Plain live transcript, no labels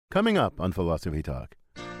coming up on Philosophy Talk.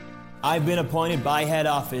 I've been appointed by head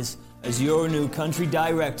office as your new country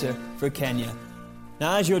director for Kenya.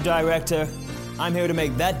 Now, as your director, I'm here to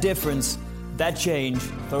make that difference, that change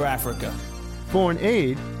for Africa. Foreign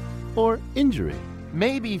aid or injury?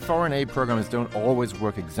 Maybe foreign aid programs don't always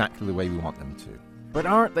work exactly the way we want them to. But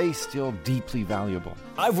aren't they still deeply valuable?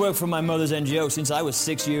 I've worked for my mother's NGO since I was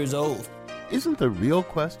 6 years old. Isn't the real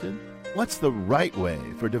question, what's the right way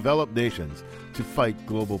for developed nations to fight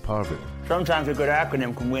global poverty? Sometimes a good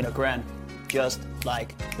acronym can win a grant, just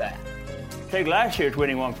like that. Take last year's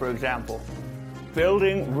winning one, for example.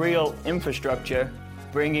 Building real infrastructure,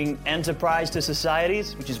 bringing enterprise to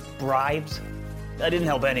societies, which is bribes. That didn't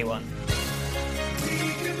help anyone.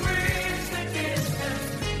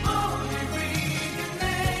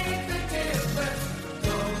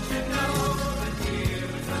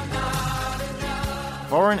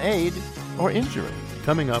 Foreign aid or injury?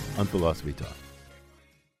 Coming up on Philosophy Talk.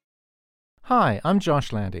 Hi, I'm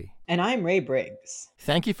Josh Landy. And I'm Ray Briggs.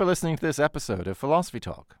 Thank you for listening to this episode of Philosophy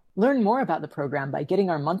Talk. Learn more about the program by getting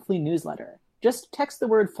our monthly newsletter. Just text the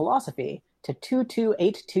word philosophy to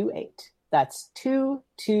 22828. That's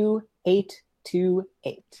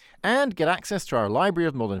 22828. And get access to our library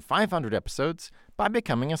of more than 500 episodes by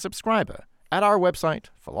becoming a subscriber at our website,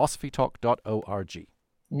 philosophytalk.org.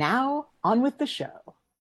 Now, on with the show.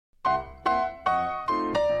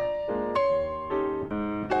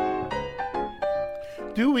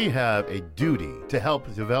 Do we have a duty to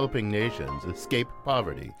help developing nations escape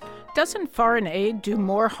poverty? Doesn't foreign aid do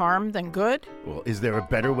more harm than good? Well, is there a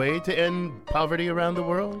better way to end poverty around the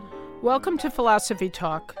world? Welcome to Philosophy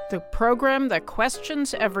Talk, the program that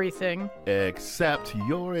questions everything Except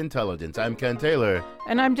your intelligence. I'm Ken Taylor.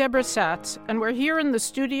 And I'm Deborah Satz, and we're here in the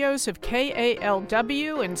studios of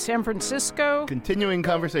KALW in San Francisco. Continuing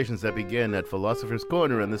conversations that begin at Philosopher's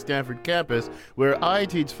Corner on the Stanford campus, where I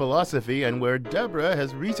teach philosophy and where Deborah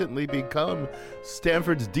has recently become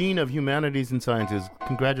Stanford's Dean of Humanities and Sciences.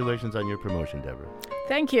 Congratulations on your promotion, Deborah.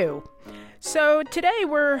 Thank you. So today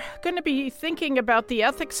we're going to be thinking about the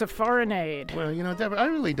ethics of foreign aid. Well, Deborah, I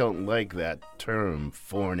really don't like that term,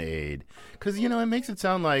 foreign aid, because, it makes it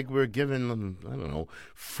sound like we're giving,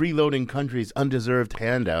 freeloading countries undeserved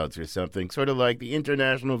handouts or something, sort of like the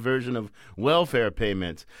international version of welfare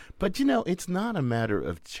payments. But, it's not a matter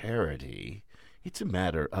of charity. It's a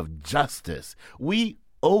matter of justice. We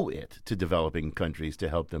owe it to developing countries to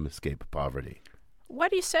help them escape poverty. Why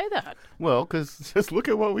do you say that? Well, because just look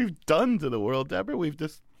at what we've done to the world, Deborah. We've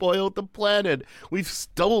despoiled the planet. We've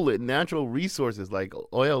stolen natural resources like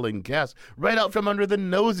oil and gas right out from under the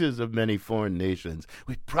noses of many foreign nations.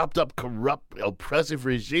 We've propped up corrupt, oppressive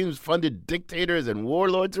regimes, funded dictators and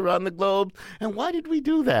warlords around the globe. And why did we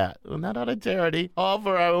do that? Well, not out of charity, all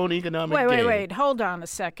for our own economic gain. Wait. Hold on a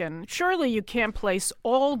second. Surely you can't place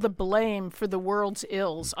all the blame for the world's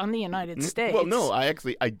ills on the United States. Well, no, I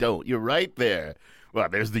don't. You're right there. Well,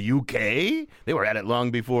 there's the UK. They were at it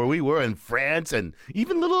long before we were, and France, and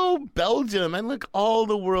even little old Belgium. And look, all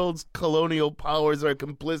the world's colonial powers are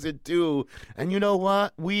complicit too. And you know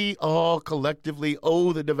what? We all collectively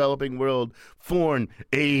owe the developing world foreign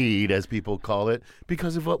aid, as people call it,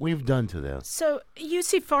 because of what we've done to them. So you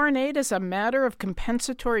see foreign aid as a matter of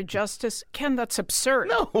compensatory justice? Ken, that's absurd.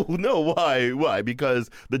 No, why? Why? Because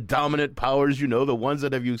the dominant powers, the ones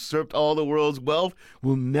that have usurped all the world's wealth,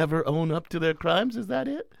 will never own up to their crimes? Is that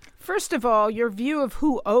it? First of all, your view of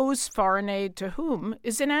who owes foreign aid to whom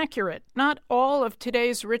is inaccurate. Not all of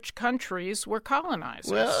today's rich countries were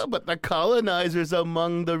colonizers. Well, but the colonizers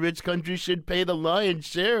among the rich countries should pay the lion's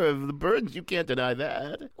share of the burdens. You can't deny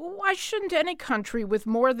that. Why shouldn't any country with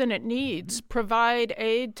more than it needs provide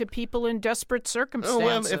aid to people in desperate circumstances? Oh,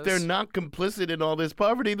 well, if they're not complicit in all this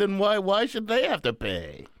poverty, then why should they have to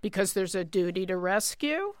pay? Because there's a duty to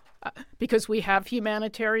rescue? Because we have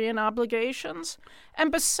humanitarian obligations?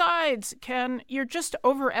 And besides, Ken, you're just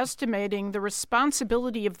overestimating the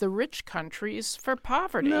responsibility of the rich countries for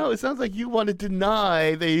poverty. No, it sounds like you want to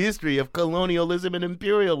deny the history of colonialism and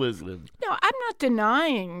imperialism. No, I'm not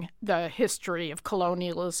denying the history of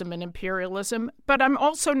colonialism and imperialism, but I'm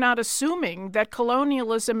also not assuming that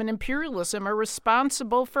colonialism and imperialism are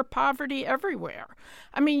responsible for poverty everywhere.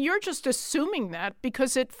 I mean, you're just assuming that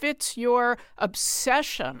because it fits your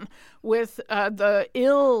obsession with the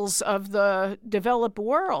ills of the developed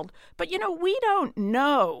world. But, we don't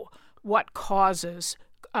know what causes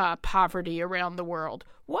poverty around the world.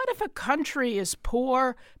 What if a country is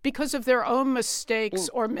poor because of their own mistakes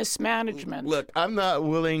or mismanagement? Look, I'm not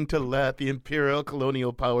willing to let the imperial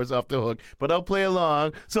colonial powers off the hook, but I'll play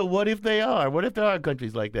along. So what if they are? What if there are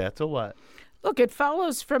countries like that? So what? Look, it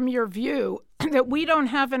follows from your view that we don't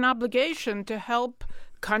have an obligation to help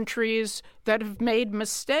countries that have made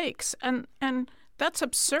mistakes, and that's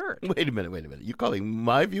absurd. Wait a minute. You're calling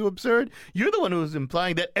my view absurd? You're the one who's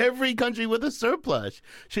implying that every country with a surplus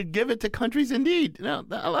should give it to countries in need. Now,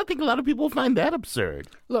 I think a lot of people find that absurd.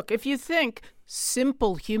 Look, if you think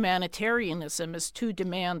simple humanitarianism is too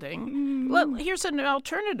demanding, here's an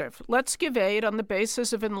alternative. Let's give aid on the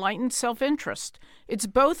basis of enlightened self-interest. It's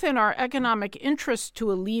both in our economic interest to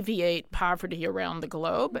alleviate poverty around the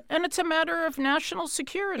globe, and it's a matter of national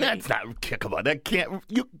security. That's not, come on,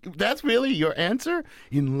 that's really your answer?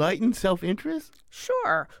 Enlightened self-interest?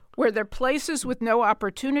 Sure. Where there are places with no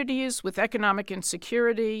opportunities, with economic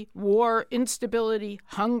insecurity, war, instability,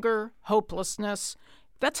 hunger, hopelessness,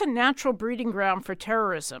 that's a natural breeding ground for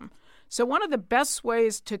terrorism. So one of the best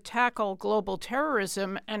ways to tackle global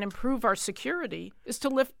terrorism and improve our security is to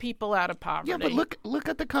lift people out of poverty. Yeah, but look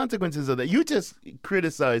at the consequences of that. You just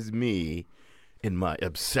criticized me in my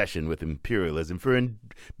obsession with imperialism for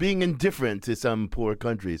being indifferent to some poor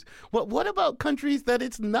countries. What about countries that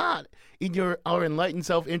it's not in our enlightened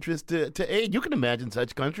self-interest to aid? You can imagine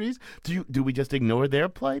such countries. Do we just ignore their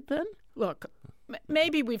plight then? Look,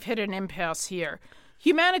 maybe we've hit an impasse here.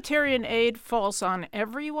 Humanitarian aid falls on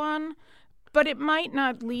everyone, but it might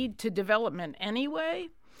not lead to development anyway.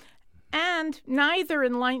 And neither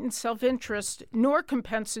enlightened self-interest nor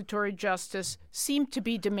compensatory justice seem to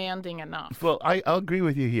be demanding enough. Well, I'll agree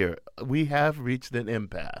with you here. We have reached an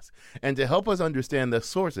impasse. And to help us understand the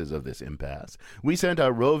sources of this impasse, we sent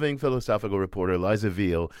our roving philosophical reporter, Liza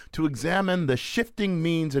Veal, to examine the shifting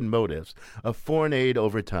means and motives of foreign aid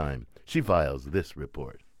over time. She files this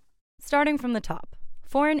report. Starting from the top,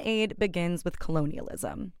 foreign aid begins with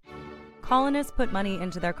colonialism. Colonists put money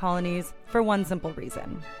into their colonies for one simple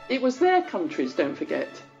reason. It was their countries, don't forget.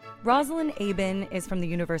 Rosalind Abin is from the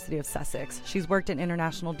University of Sussex. She's worked in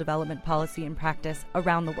international development policy and practice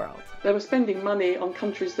around the world. They were spending money on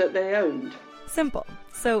countries that they owned. Simple.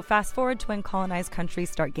 So fast forward to when colonized countries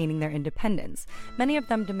start gaining their independence. Many of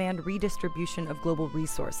them demand redistribution of global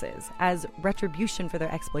resources as retribution for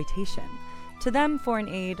their exploitation. To them, foreign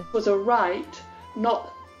aid was a right,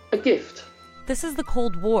 not a gift. This is the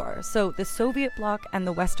Cold War, so the Soviet bloc and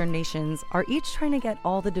the Western nations are each trying to get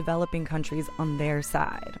all the developing countries on their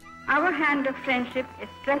side. Our hand of friendship is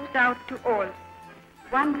stretched out to all.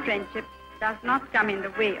 One friendship does not come in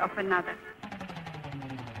the way of another.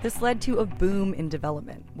 This led to a boom in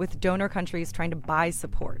development, with donor countries trying to buy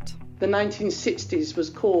support. The 1960s was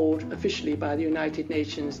called officially by the United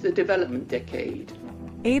Nations the development decade.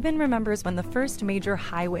 Abin remembers when the first major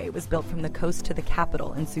highway was built from the coast to the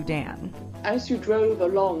capital in Sudan. As you drove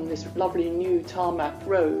along this lovely new tarmac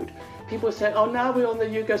road, people said, oh, now we're on the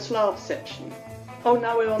Yugoslav section. Oh,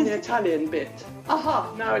 now we're on the Italian bit.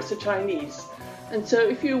 Aha, now it's the Chinese. And so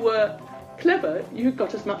if you were clever, you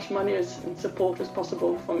got as much money and support as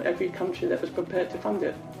possible from every country that was prepared to fund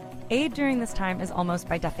it. Aid during this time is almost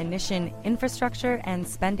by definition infrastructure and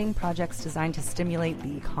spending projects designed to stimulate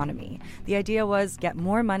the economy. The idea was get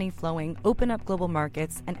more money flowing, open up global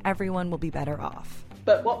markets, and everyone will be better off.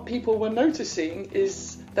 But what people were noticing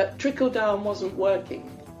is that trickle-down wasn't working,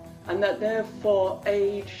 and that therefore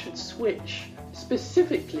aid should switch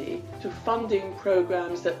specifically to funding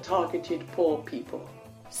programs that targeted poor people.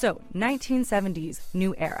 So, 1970s,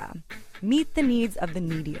 new era. Meet the needs of the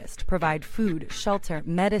neediest, provide food, shelter,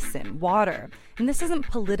 medicine, water. And this isn't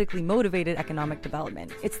politically motivated economic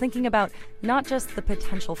development. It's thinking about not just the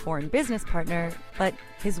potential foreign business partner, but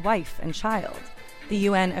his wife and child. The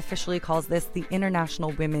UN officially calls this the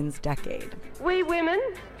International Women's Decade. We women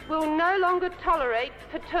will no longer tolerate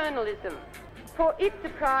paternalism, for it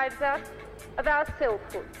deprives us of our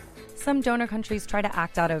selfhood. Some donor countries try to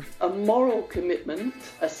act out of a moral commitment,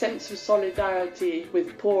 a sense of solidarity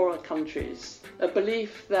with poorer countries, a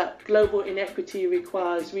belief that global inequity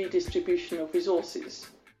requires redistribution of resources.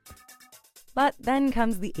 But then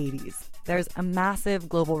comes the 80s. There's a massive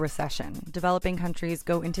global recession. Developing countries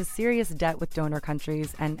go into serious debt with donor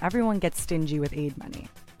countries, and everyone gets stingy with aid money.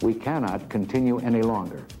 We cannot continue any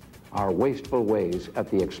longer our wasteful ways at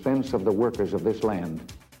the expense of the workers of this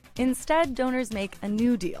land. Instead, donors make a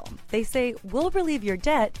new deal. They say, we'll relieve your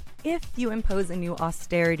debt if you impose a new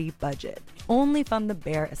austerity budget. Only fund the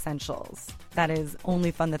bare essentials. That is,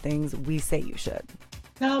 only fund the things we say you should.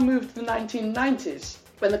 Now move to the 1990s,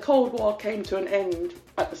 when the Cold War came to an end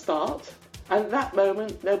at the start. And at that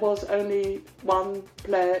moment, there was only one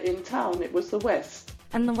player in town. It was the West.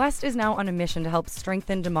 And the West is now on a mission to help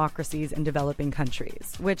strengthen democracies in developing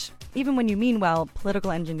countries, which, even when you mean well,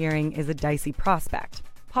 political engineering is a dicey prospect.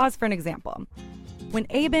 Pause for an example. When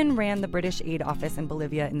Abin ran the British Aid Office in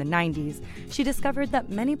Bolivia in the 90s, she discovered that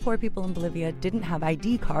many poor people in Bolivia didn't have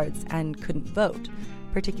ID cards and couldn't vote.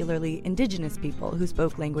 particularly indigenous people who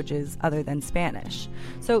spoke languages other than Spanish.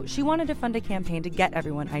 So she wanted to fund a campaign to get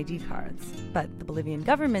everyone ID cards. But the Bolivian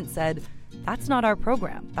government said, that's not our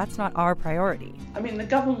program. That's not our priority. I mean, the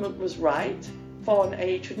government was right. Foreign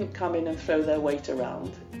aid shouldn't come in and throw their weight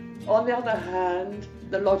around. On the other hand,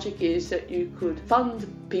 the logic is that you could fund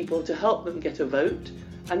people to help them get a vote,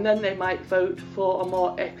 and then they might vote for a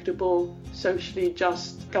more equitable, socially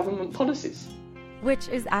just government policies. Which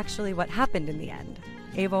is actually what happened in the end.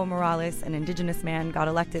 Evo Morales, an indigenous man, got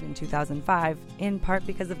elected in 2005, in part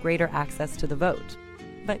because of greater access to the vote.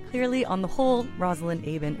 But clearly, on the whole, Rosalind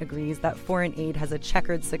Aben agrees that foreign aid has a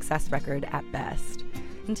checkered success record at best.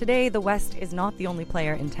 And today, the West is not the only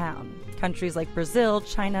player in town. Countries like Brazil,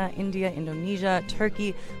 China, India, Indonesia,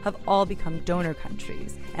 Turkey have all become donor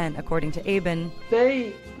countries. And according to Aben,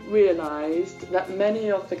 they realized that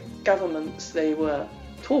many of the governments they were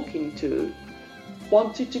talking to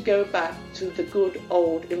wanted to go back to the good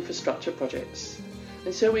old infrastructure projects.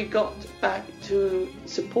 And so we got back to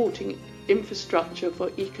supporting infrastructure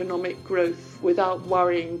for economic growth without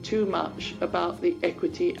worrying too much about the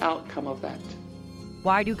equity outcome of that.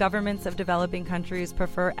 Why do governments of developing countries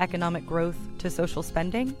prefer economic growth to social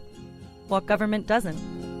spending? What government doesn't?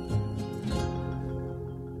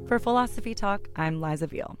 For Philosophy Talk, I'm Liza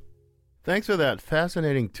Veal. Thanks for that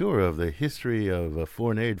fascinating tour of the history of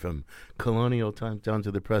foreign aid from colonial times down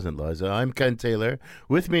to the present, Liza. I'm Ken Taylor.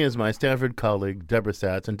 With me is my Stanford colleague, Deborah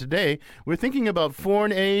Satz, and today we're thinking about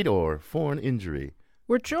foreign aid or foreign injury.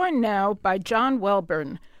 We're joined now by John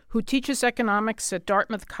Welborn, who teaches economics at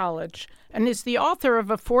Dartmouth College and is the author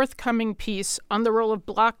of a forthcoming piece on the role of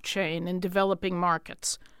blockchain in developing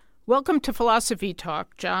markets. Welcome to Philosophy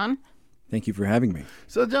Talk, John. Thank you for having me.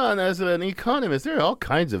 So, John, as an economist, there are all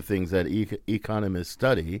kinds of things that economists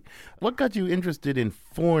study. What got you interested in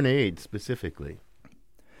foreign aid specifically?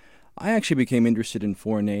 I actually became interested in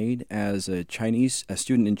foreign aid as a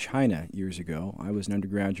student in China years ago. I was an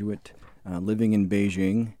undergraduate living in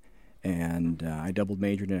Beijing, and I double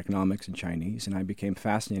majored in economics and Chinese, and I became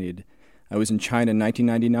fascinated. I was in China in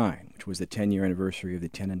 1999, which was the 10-year anniversary of the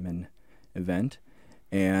Tiananmen event,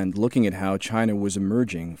 and looking at how China was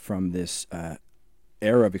emerging from this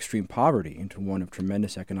era of extreme poverty into one of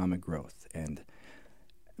tremendous economic growth. And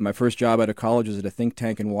my first job out of college was at a think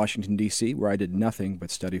tank in Washington, D.C., where I did nothing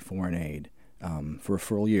but study foreign aid for a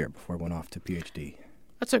full year before I went off to PhD.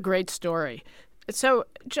 That's a great story. So,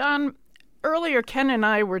 John, earlier Ken and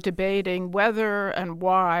I were debating whether and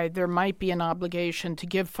why there might be an obligation to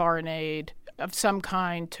give foreign aid of some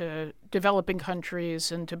kind to developing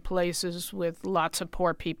countries and to places with lots of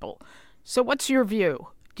poor people. So what's your view?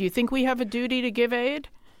 Do you think we have a duty to give aid?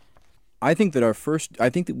 I think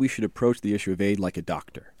that we should approach the issue of aid like a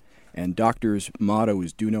doctor. And doctor's motto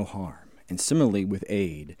is do no harm. And similarly with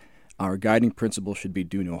aid, our guiding principle should be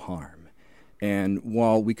do no harm. And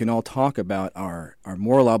while we can all talk about our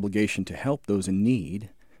moral obligation to help those in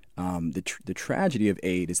need, the tragedy of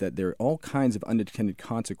aid is that there are all kinds of unintended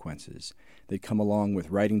consequences that come along with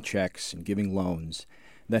writing checks and giving loans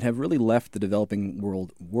that have really left the developing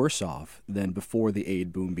world worse off than before the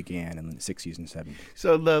aid boom began in the 60s and 70s.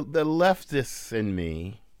 So the leftists in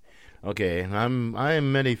me, okay, I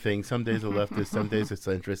am many things. Some days a leftist, some days a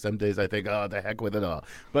centrist, some days I think, oh, the heck with it all.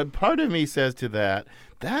 But part of me says to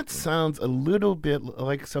that sounds a little bit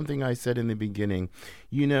like something I said in the beginning.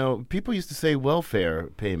 You know, people used to say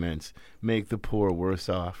welfare payments make the poor worse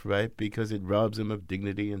off, right? Because it robs them of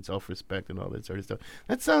dignity and self-respect and all that sort of stuff.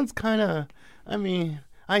 That sounds kind of,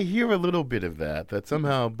 I hear a little bit of that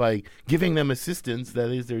somehow by giving them assistance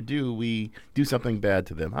that is their due, we do something bad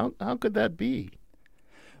to them. How could that be?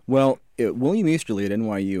 Well, William Easterly at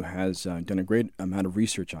NYU has done a great amount of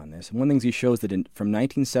research on this. And one of the things he shows that from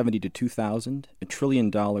 1970 to 2000, $1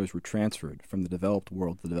 trillion were transferred from the developed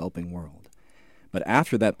world to the developing world. But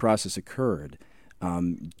after that process occurred,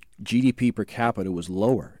 GDP per capita was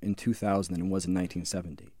lower in 2000 than it was in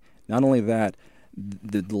 1970. Not only that,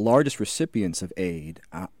 the largest recipients of aid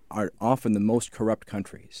are often the most corrupt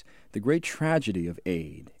countries. The great tragedy of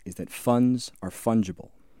aid is that funds are fungible.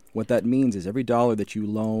 What that means is every dollar that you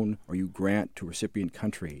loan or you grant to a recipient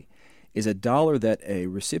country is a dollar that a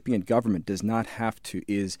recipient government is not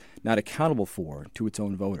accountable for to its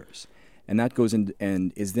own voters. And that goes in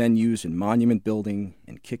and is then used in monument building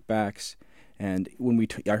and kickbacks. And when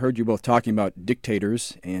I heard you both talking about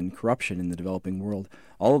dictators and corruption in the developing world,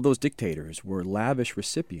 all of those dictators were lavish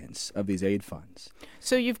recipients of these aid funds.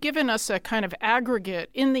 So you've given us a kind of aggregate.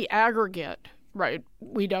 In the aggregate, right,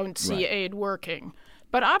 we don't see aid working.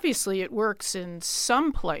 But obviously it works in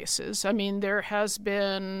some places. I mean, there has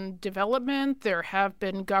been development. There have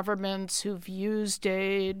been governments who've used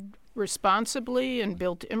aid responsibly and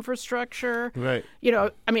built infrastructure. Right. You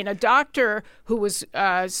know, I mean, a doctor who was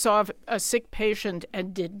saw a sick patient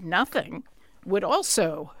and did nothing would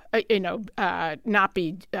also, not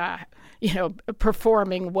be,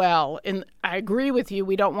 performing well. And I agree with you,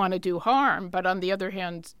 we don't want to do harm, but on the other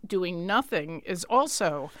hand, doing nothing is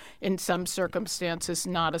also, in some circumstances,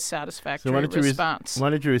 not a satisfactory response.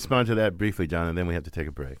 Why don't you respond to that briefly, John, and then we have to take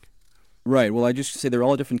a break. Right. Well, I just say there are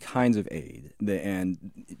all different kinds of aid, and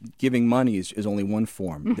giving money is only one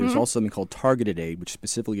form. Mm-hmm. There's also something called targeted aid, which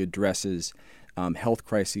specifically addresses health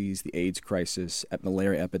crises, the AIDS crisis,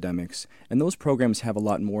 malaria epidemics, and those programs have a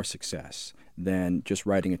lot more success than just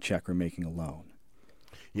writing a check or making a loan.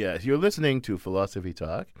 Yes, you're listening to Philosophy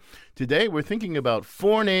Talk. Today we're thinking about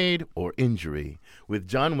foreign aid or injury with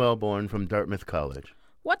John Welborn from Dartmouth College.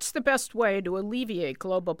 What's the best way to alleviate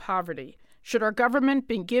global poverty? Should our government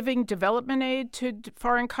be giving development aid to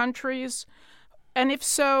foreign countries? And if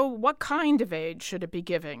so, what kind of aid should it be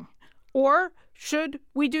giving? Or should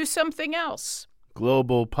we do something else?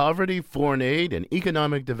 Global poverty, foreign aid, and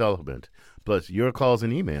economic development, plus your calls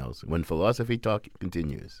and emails when Philosophy Talk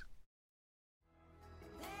continues.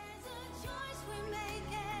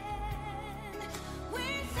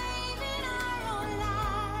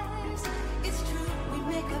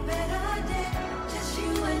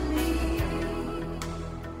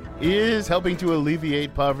 Is helping to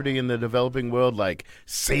alleviate poverty in the developing world like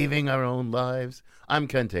saving our own lives? I'm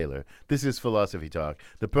Ken Taylor. This is Philosophy Talk,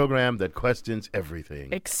 the program that questions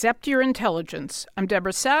everything. Except your intelligence. I'm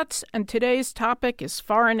Deborah Satz, and today's topic is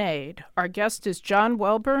foreign aid. Our guest is John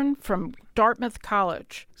Welborn from Dartmouth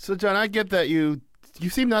College. So, John, I get that you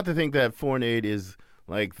seem not to think that foreign aid is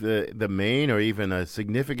like the main or even a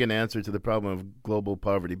significant answer to the problem of global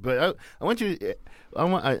poverty. But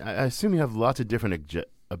I assume you have lots of different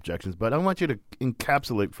objections, but I want you to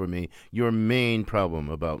encapsulate for me your main problem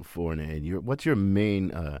about foreign aid. What's your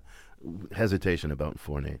main hesitation about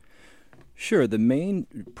foreign aid? Sure. The main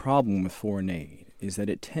problem with foreign aid is that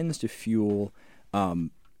it tends to fuel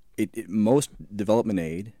most development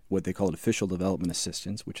aid, what they call it official development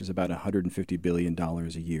assistance, which is about $150 billion a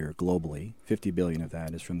year globally. $50 billion of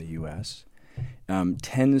that is from the U.S.,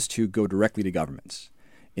 tends to go directly to governments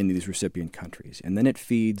in these recipient countries. And then it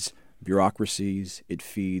feeds bureaucracies, it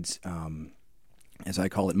feeds, as I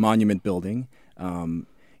call it, monument building, and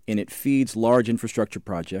it feeds large infrastructure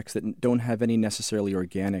projects that don't have any necessarily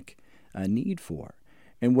organic need for.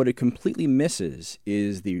 And what it completely misses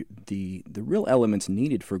is the real elements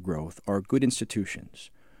needed for growth are good institutions,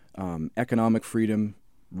 economic freedom,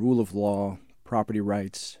 rule of law, property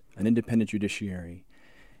rights, an independent judiciary.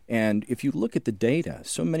 And if you look at the data,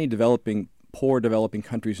 so many poor developing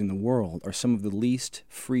countries in the world are some of the least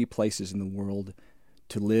free places in the world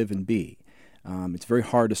to live and be. It's very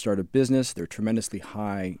hard to start a business. There are tremendously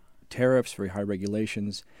high tariffs, very high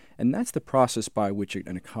regulations, and that's the process by which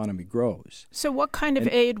an economy grows. So what kind of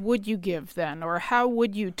aid would you give then, or how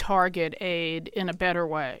would you target aid in a better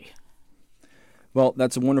way? Well,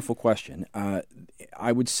 that's a wonderful question.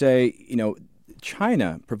 I would say,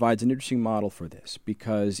 China provides an interesting model for this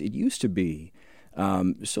because it used to be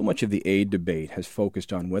so much of the aid debate has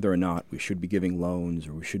focused on whether or not we should be giving loans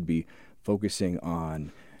or we should be focusing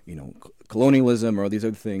on, colonialism or all these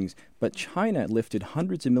other things. But China lifted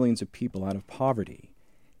hundreds of millions of people out of poverty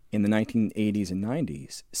in the 1980s and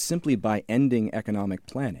 90s simply by ending economic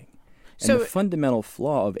planning. And the fundamental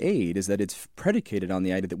flaw of aid is that it's predicated on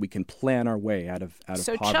the idea that we can plan our way out of poverty.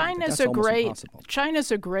 So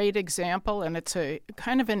China's a great example, and it's a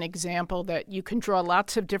kind of an example that you can draw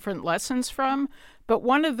lots of different lessons from. But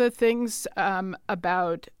one of the things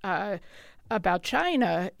about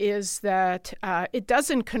China is that it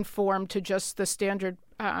doesn't conform to just the standard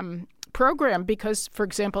program because, for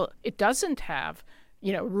example, it doesn't have,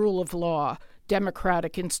 rule of law,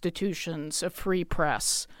 democratic institutions, a free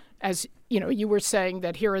press. As you were saying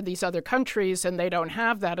that here are these other countries and they don't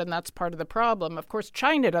have that, and that's part of the problem. Of course,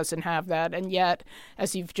 China doesn't have that, and yet,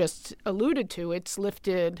 as you've just alluded to, it's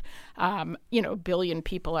lifted, a billion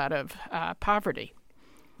people out of poverty.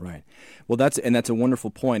 Right. Well, that's a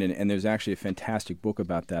wonderful point, and there's actually a fantastic book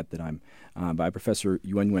about that I'm by Professor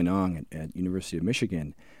Yuan Wenang at University of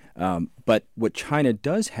Michigan. But what China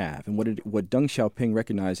does have, and what Deng Xiaoping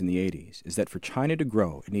recognized in the 80s, is that for China to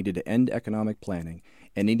grow, it needed to end economic planning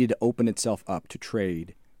and needed to open itself up to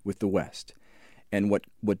trade with the West. And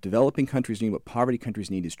what developing countries need, what poverty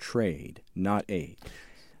countries need, is trade, not aid.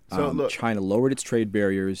 So China lowered its trade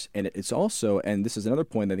barriers, and it's also, and this is another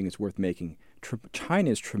point I think it's worth making, China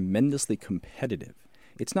is tremendously competitive.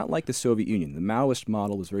 It's not like the Soviet Union. The Maoist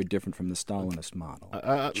model was very different from the Stalinist model.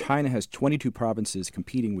 China has 22 provinces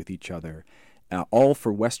competing with each other all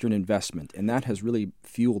for Western investment, and that has really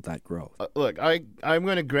fueled that growth. Look, I'm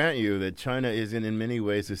going to grant you that China is in many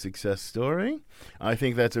ways a success story. I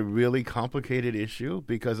think that's a really complicated issue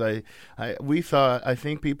because I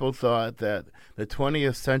think people thought that the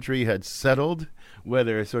 20th century had settled,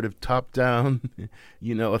 whether sort of top-down,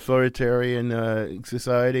 authoritarian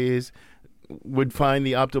societies would find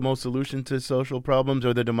the optimal solution to social problems,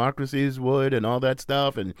 or the democracies would, and all that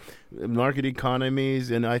stuff, and market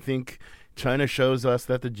economies. And I think China shows us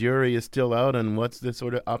that the jury is still out on what's the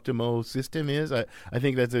sort of optimal system is. I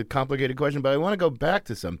think that's a complicated question, but I want to go back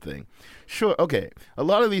to something. Sure, okay, a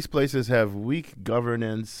lot of these places have weak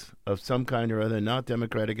governance of some kind or other, not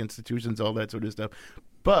democratic institutions, all that sort of stuff.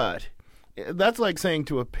 But that's like saying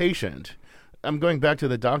to a patient, I'm going back to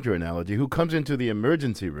the doctor analogy, who comes into the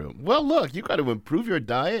emergency room. Well, look, you got to improve your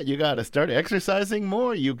diet. You got to start exercising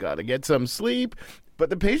more. You got to get some sleep.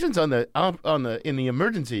 But the patient's in the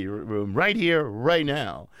emergency room right here, right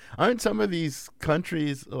now. Aren't some of these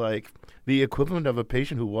countries like the equivalent of a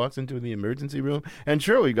patient who walks into the emergency room? And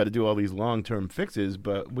sure, we've got to do all these long-term fixes,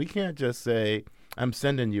 but we can't just say, I'm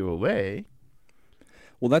sending you away.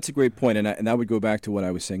 Well, that's a great point, and that would go back to what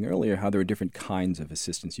I was saying earlier, how there are different kinds of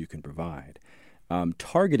assistance you can provide.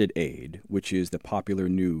 Targeted aid, which is the popular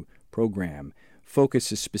new program,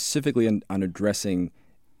 focuses specifically on addressing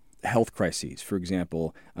health crises. For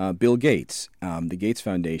example, Bill Gates, the Gates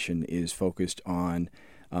Foundation, is focused on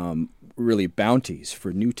really bounties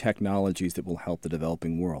for new technologies that will help the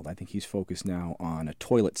developing world. I think he's focused now on a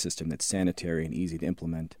toilet system that's sanitary and easy to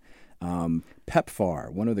implement.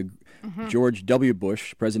 PEPFAR, one of the President George W.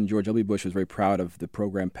 Bush was very proud of the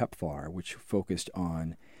program PEPFAR, which focused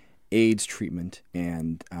on AIDS treatment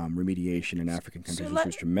and remediation in African countries, which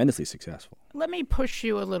was tremendously successful. Let me push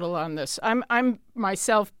you a little on this. I'm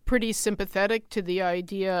myself pretty sympathetic to the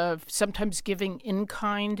idea of sometimes giving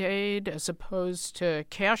in-kind aid as opposed to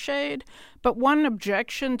cash aid. But one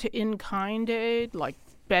objection to in-kind aid, like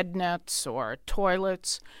bed nets or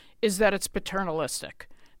toilets, is that it's paternalistic,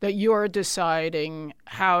 that you're deciding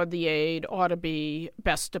how the aid ought to be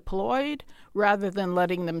best deployed rather than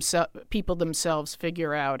letting people themselves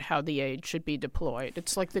figure out how the aid should be deployed.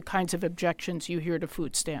 It's like the kinds of objections you hear to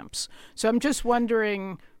food stamps. So I'm just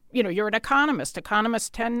wondering, you're an economist. Economists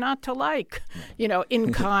tend not to like,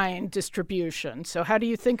 in-kind distribution. So how do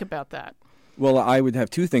you think about that? Well, I would have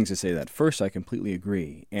two things to say to that. First, I completely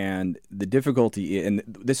agree. And the difficulty, and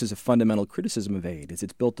this is a fundamental criticism of aid, is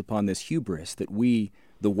it's built upon this hubris that we,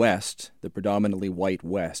 the West, the predominantly white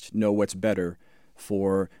West, know what's better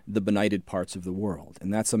for the benighted parts of the world.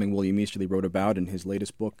 And that's something William Easterly wrote about in his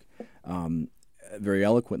latest book very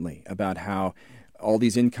eloquently, about how all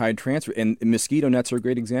these in-kind transfer, and mosquito nets are a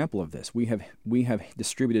great example of this. We have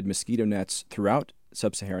distributed mosquito nets throughout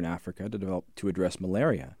sub-Saharan Africa to address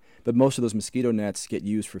malaria. But most of those mosquito nets get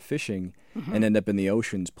used for fishing and end up in the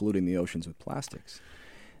oceans, polluting the oceans with plastics.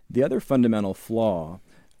 The other fundamental flaw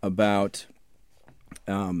about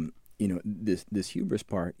this hubris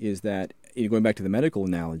part is that, going back to the medical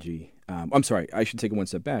analogy, I'm sorry, I should take it one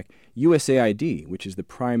step back. USAID, which is the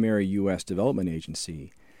primary U.S. development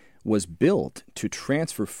agency, was built to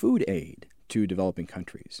transfer food aid to developing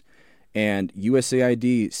countries. And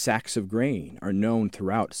USAID sacks of grain are known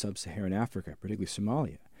throughout sub-Saharan Africa, particularly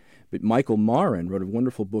Somalia. But Michael Marin wrote a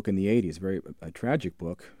wonderful book in the 80s, a tragic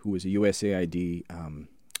book, who was a USAID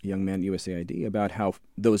young man at USAID, about how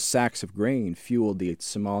those sacks of grain fueled the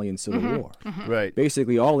Somalian civil war. Right.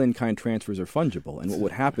 Basically, all in-kind transfers are fungible, and what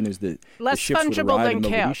would happen is that less the ships fungible would arrive than in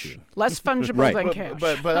cash. Mogadishu. Less fungible than cash.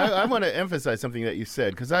 But I want to emphasize something that you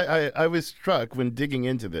said, because I was struck when digging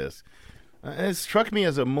into this. It struck me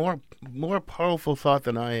as a more powerful thought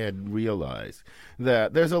than I had realized,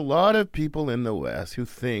 that there's a lot of people in the West who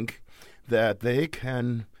think that they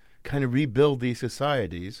can kind of rebuild these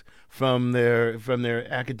societies from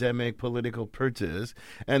their academic political perches,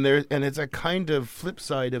 and it's a kind of flip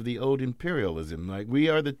side of the old imperialism. Like, we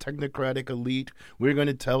are the technocratic elite. We're going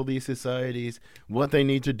to tell these societies what they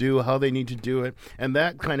need to do, how they need to do it, and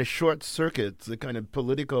that kind of short circuits the kind of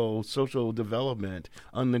political social development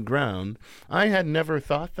on the ground. I had never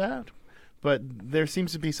thought that. But there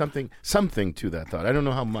seems to be something to that thought. I don't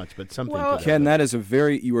know how much, but something to that. Ken,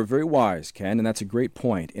 you were very wise, Ken, and that's a great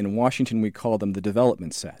point. In Washington, we call them the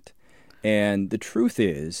development set. And the truth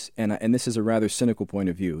is, and this is a rather cynical point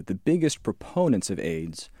of view, the biggest proponents of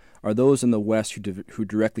AIDS are those in the West who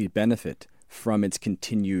directly benefit from its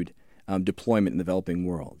continued deployment in the developing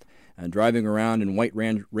world. Driving around in white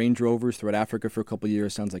Range Rovers throughout Africa for a couple of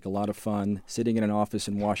years sounds like a lot of fun. Sitting in an office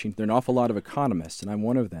in Washington, there are an awful lot of economists, and I'm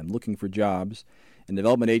one of them, looking for jobs and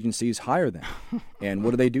development agencies hire them. And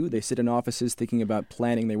what do? They sit in offices thinking about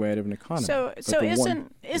planning their way out of an economy. So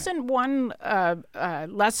isn't one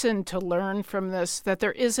lesson to learn from this that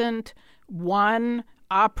there isn't one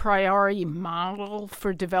a priori model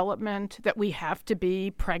for development, that we have to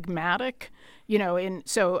be pragmatic?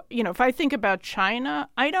 If I think about China,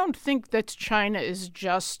 I don't think that China is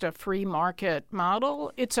just a free market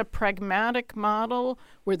model. It's a pragmatic model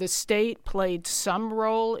where the state played some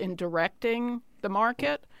role in directing the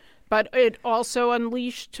market, but it also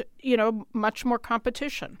unleashed, much more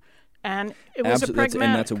competition. And it was a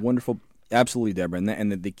pragmatic. That's a wonderful, absolutely, Deborah.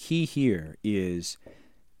 And the key here is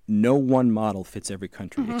no one model fits every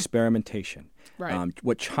country. Mm-hmm. Experimentation. Right.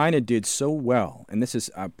 What China did so well, and this is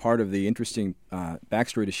part of the interesting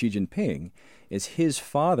backstory to Xi Jinping, is his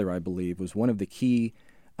father, I believe, was one of the key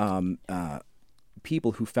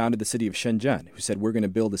people who founded the city of Shenzhen, who said, we're going to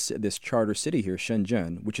build this charter city here,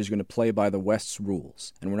 Shenzhen, which is going to play by the West's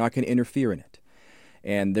rules, and we're not going to interfere in it.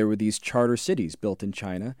 And there were these charter cities built in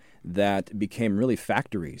China that became really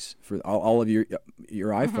factories for all of your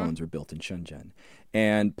iPhones were built in Shenzhen.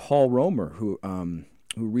 And Paul Romer, who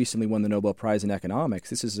recently won the Nobel Prize in Economics,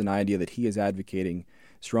 this is an idea that he is advocating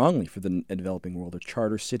strongly for the developing world, of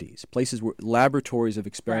charter cities, places where laboratories of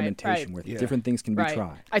experimentation, where different things can be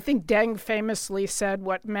tried. I think Deng famously said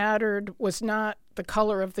what mattered was not the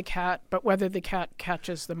color of the cat, but whether the cat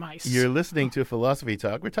catches the mice. You're listening to Philosophy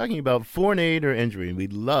Talk. We're talking about foreign aid or injury, and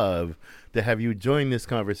we'd love to have you join this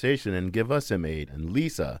conversation and give us some aid. And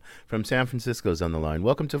Lisa from San Francisco is on the line.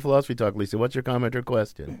 Welcome to Philosophy Talk, Lisa. What's your comment or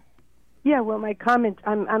question? Yeah, well, my comment,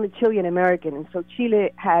 I'm a Chilean American, and so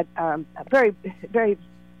Chile had a very, very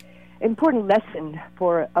important lesson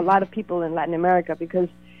for a lot of people in Latin America, because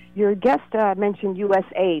your guest mentioned U.S.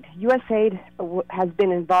 aid. U.S. aid has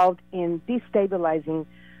been involved in destabilizing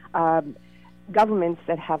governments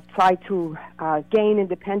that have tried to gain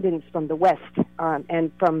independence from the West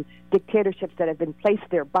and from dictatorships that have been placed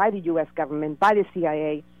there by the U.S. government, by the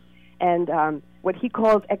CIA. And what he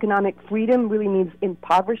calls economic freedom really means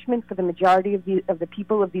impoverishment for the majority of the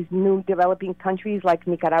people of these new developing countries, like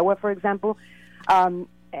Nicaragua, for example. And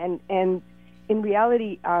in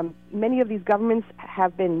reality, many of these governments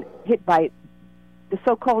have been hit by the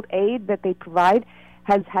so-called aid that they provide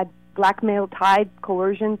has had blackmail tied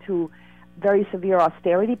coercion to very severe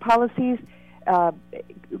austerity policies.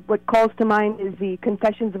 What calls to mind is the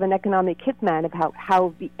Confessions of an Economic Hitman, of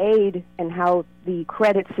how the aid and how the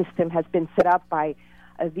credit system has been set up by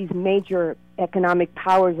these major economic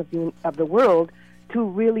powers of the world to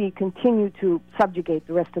really continue to subjugate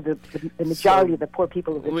the rest of the majority of the poor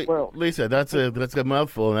people of this world. Lisa, that's a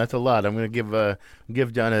mouthful, and that's a lot. I'm going to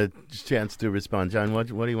give John a chance to respond. John, what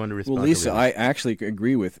do you want to respond to? Well, Lisa, I actually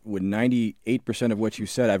agree with 98% of what you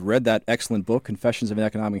said. I've read that excellent book, Confessions of an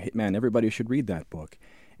Economic Hitman. Everybody should read that book.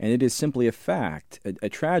 And it is simply a fact, a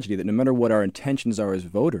tragedy, that no matter what our intentions are as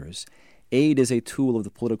voters, aid is a tool of the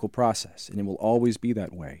political process, and it will always be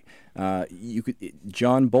that way.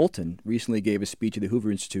 John Bolton recently gave a speech at the Hoover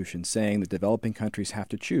Institution saying that developing countries have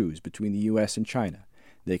to choose between the U.S. and China.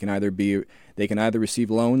 They can either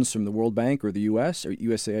receive loans from the World Bank or the U.S. or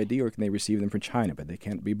USAID, or can they receive them from China, but they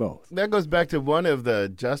can't be both. That goes back to one of the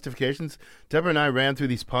justifications. Deborah and I ran through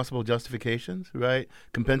these possible justifications, right?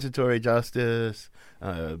 Compensatory justice,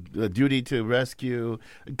 the duty to rescue.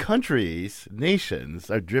 Countries,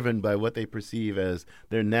 nations, are driven by what they perceive as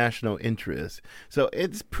their national interests. So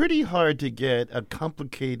it's pretty hard to get a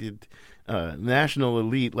complicated national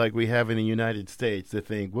elite like we have in the United States to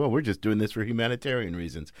think, well, we're just doing this for humanitarian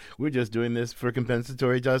reasons. We're just doing this for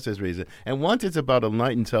compensatory justice reasons. And once it's about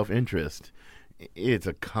enlightened self-interest, it's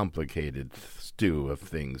a complicated stew of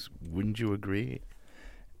things. Wouldn't you agree?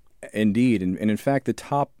 Indeed. And in fact, the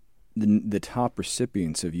top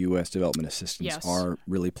recipients of U.S. development assistance are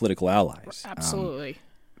really political allies. Absolutely.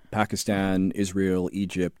 Pakistan, Israel,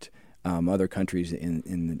 Egypt, other countries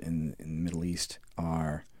in the Middle East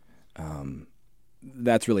are...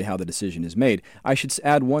 that's really how the decision is made. I should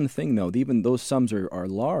add one thing, though. Even those sums are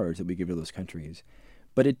large that we give to those countries,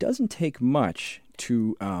 but it doesn't take much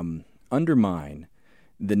to undermine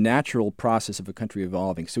the natural process of a country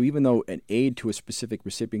evolving. So even though an aid to a specific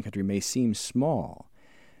recipient country may seem small,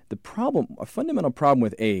 a fundamental problem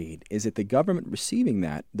with aid is that the government receiving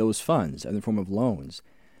those funds in the form of loans,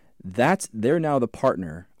 they're now the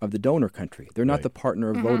partner of the donor country. They're not the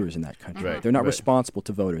partner of voters in that country. Right. They're not responsible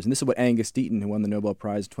to voters. And this is what Angus Deaton, who won the Nobel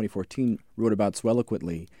Prize in 2014, wrote about so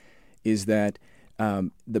eloquently, is that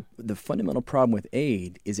the fundamental problem with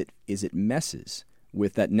aid is it messes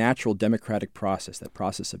with that natural democratic process, that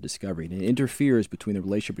process of discovery, and it interferes between the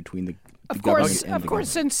relationship between the government and the government. Of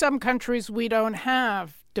course, in some countries we don't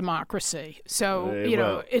have democracy. So,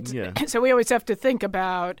 well, so we always have to think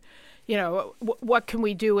about, what can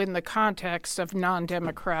we do in the context of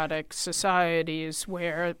non-democratic societies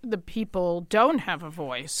where the people don't have a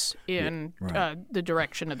voice in the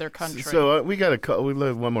direction of their country. So we got we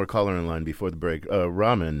have one more caller in line before the break.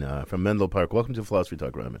 Raman from Menlo Park. Welcome to Philosophy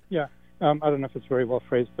Talk, Raman. Yeah, I don't know if it's very well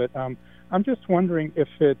phrased, but I'm just wondering if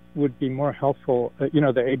it would be more helpful,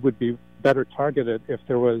 the aid would be better targeted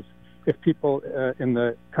if people in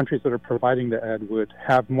the countries that are providing the aid would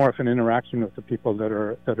have more of an interaction with the people that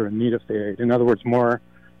are in need of the aid. In other words, more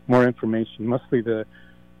information. Mostly the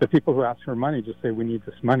people who ask for money just say, we need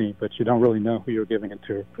this money, but you don't really know who you're giving it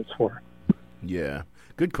to, it's for. Yeah.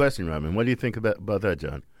 Good question, Raman. What do you think about that,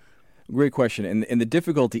 John? Great question. And the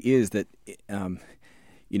difficulty is that,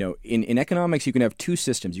 in economics, you can have two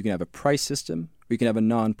systems. You can have a price system, or you can have a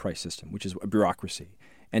non-price system, which is a bureaucracy.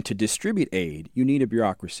 And to distribute aid, you need a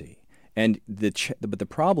bureaucracy. And but the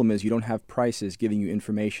problem is you don't have prices giving you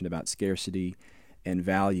information about scarcity and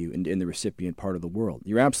value in the recipient part of the world.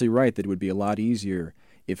 You're absolutely right that it would be a lot easier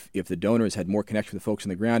if the donors had more connection with the folks on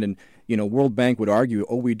the ground. And, World Bank would argue,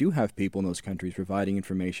 we do have people in those countries providing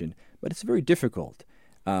information. But it's very difficult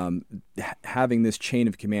having this chain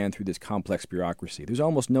of command through this complex bureaucracy. There's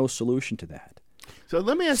almost no solution to that. So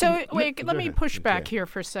let me ask let me push back here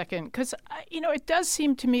for a second, because it does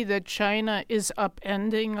seem to me that China is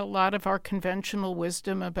upending a lot of our conventional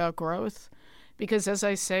wisdom about growth. Because, as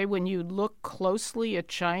I say, when you look closely at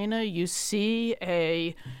China, you see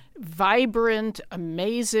a vibrant,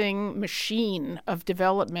 amazing machine of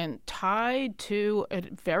development tied to a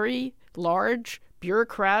very large,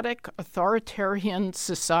 bureaucratic, authoritarian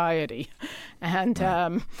society. And,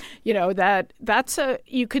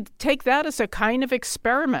 you could take that as a kind of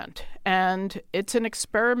experiment. And it's an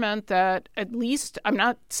experiment that, at least, I'm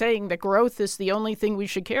not saying that growth is the only thing we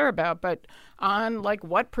should care about, but on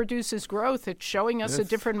what produces growth, it's showing us a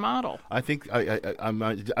different model. I think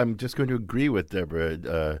I'm just going to agree with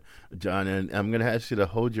Deborah, John, and I'm going to ask you to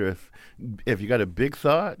hold if you got a big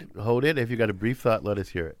thought, hold it. If you got a brief thought, let us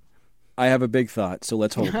hear it. I have a big thought, so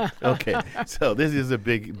let's hold it. Okay, so this is a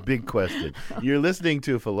big question. You're listening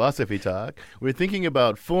to Philosophy Talk. We're thinking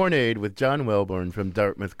about foreign aid with John Welbourn from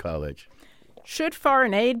Dartmouth College. Should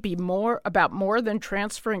foreign aid be more than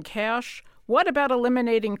transferring cash? What about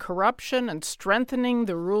eliminating corruption and strengthening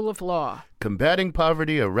the rule of law? Combating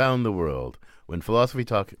poverty around the world, when Philosophy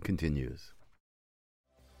Talk continues.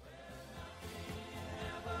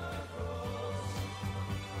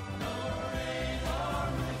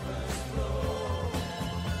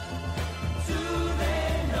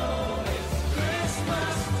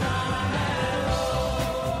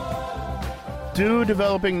 Do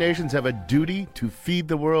developing nations have a duty to feed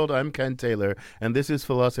the world? I'm Ken Taylor, and this is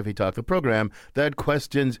Philosophy Talk, the program that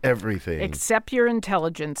questions everything. Except your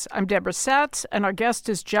intelligence. I'm Deborah Satz, and our guest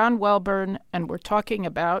is John Welbourn, and we're talking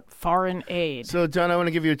about foreign aid. So, John, I want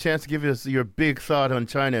to give you a chance to give us your big thought on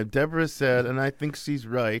China. Deborah said, and I think she's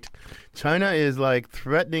right, China is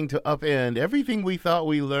threatening to upend everything we thought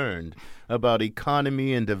we learned about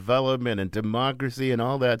economy and development and democracy and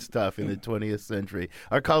all that stuff in the 20th century.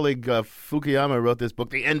 Our colleague Fukuyama wrote this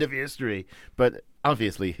book, The End of History, but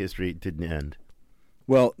obviously history didn't end.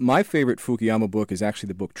 Well, my favorite Fukuyama book is actually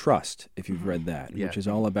the book Trust, if you've read that, which is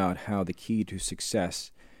all about how the key to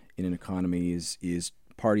success in an economy is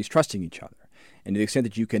parties trusting each other. And to the extent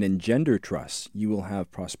that you can engender trust, you will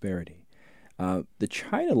have prosperity. The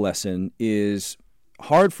China lesson is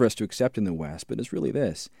hard for us to accept in the West, but it's really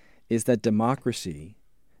this, is that democracy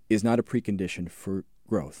is not a precondition for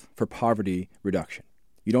growth, for poverty reduction.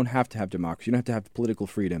 You don't have to have democracy. You don't have to have political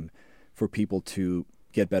freedom for people to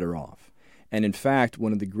get better off. And in fact,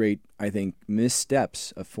 one of the great, I think,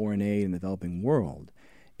 missteps of foreign aid in the developing world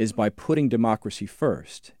is by putting democracy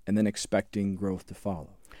first and then expecting growth to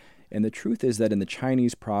follow. And the truth is that in the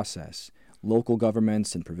Chinese process, local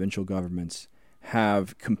governments and provincial governments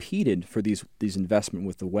have competed for these investment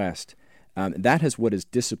with the West. That is what has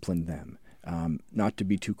disciplined them, not to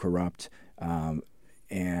be too corrupt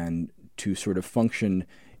and to sort of function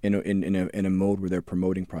in a mode where they're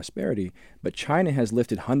promoting prosperity. But China has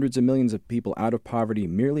lifted hundreds of millions of people out of poverty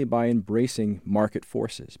merely by embracing market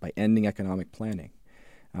forces, by ending economic planning.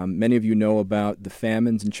 Many of you know about the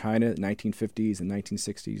famines in China, the 1950s and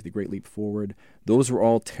 1960s, the Great Leap Forward. Those were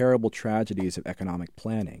all terrible tragedies of economic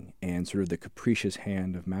planning and sort of the capricious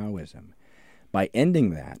hand of Maoism. By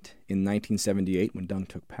ending that in 1978, when Deng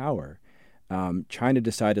took power, China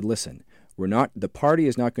decided, listen, the party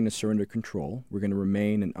is not going to surrender control. We're going to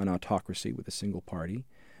remain an autocracy with a single party,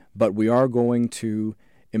 but we are going to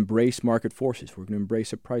embrace market forces. We're going to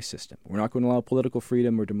embrace a price system. We're not going to allow political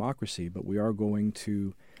freedom or democracy, but we are going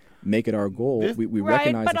to make it our goal. We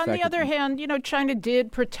recognize but the on fact the other hand, China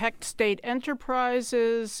did protect state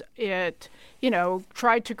enterprises. It,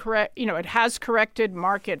 tried to correct, it has corrected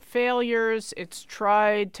market failures. It's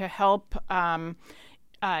tried to help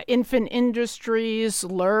infant industries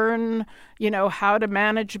learn, how to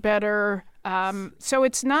manage better. So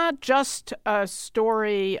it's not just a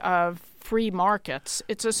story of free markets.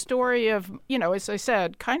 It's a story of, as I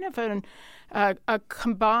said, kind of a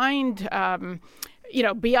combined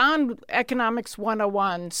beyond Economics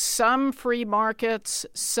 101, some free markets,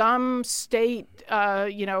 some state,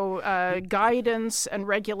 guidance and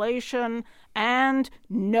regulation, and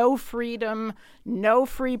no freedom, no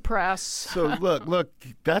free press. So look,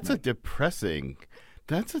 that's a depressing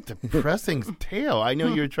tale. I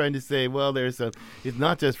know you're trying to say, well, it's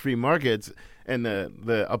not just free markets, and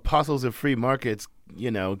the apostles of free markets,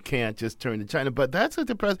 can't just turn to China. But that's a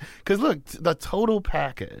depressing, because look, the total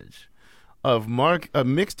package of a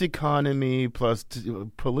mixed economy plus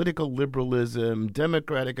political liberalism,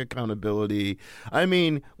 democratic accountability. I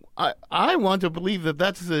mean, I want to believe that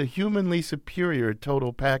that's a humanly superior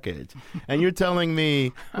total package. And you're telling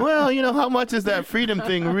me, well, how much is that freedom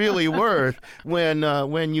thing really worth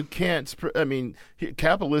when you can't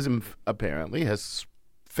capitalism apparently has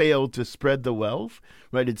failed to spread the wealth,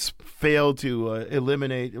 right? It's failed to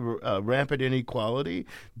eliminate rampant inequality.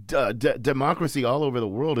 Democracy all over the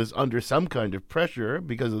world is under some kind of pressure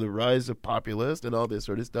because of the rise of populists and all this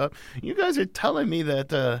sort of stuff. You guys are telling me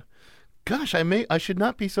that, I should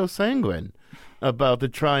not be so sanguine about the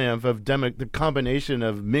triumph of the combination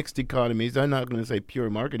of mixed economies. I'm not going to say pure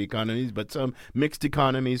market economies, but some mixed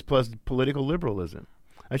economies plus political liberalism.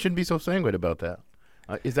 I shouldn't be so sanguine about that.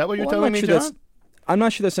 Is that what you're telling me, John? I'm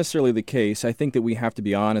not sure that's necessarily the case. I think that we have to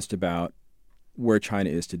be honest about where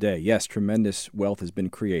China is today. Yes, tremendous wealth has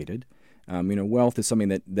been created. Wealth is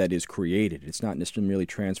something that is created. It's not necessarily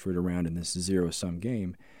transferred around in this zero-sum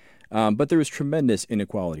game. But there is tremendous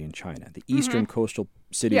inequality in China. The eastern coastal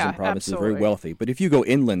cities and provinces are very wealthy. But if you go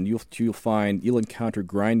inland, you'll encounter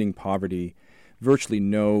grinding poverty, virtually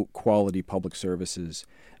no quality public services,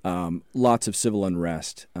 lots of civil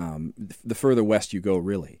unrest, the further west you go,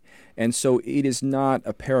 really. And so it is not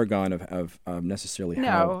a paragon of necessarily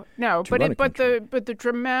how to run a country. But the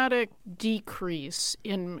dramatic decrease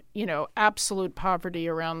in absolute poverty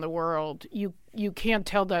around the world, you can't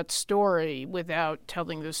tell that story without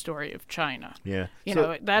telling the story of China. Yeah,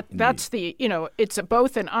 that's it's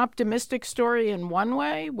both an optimistic story in one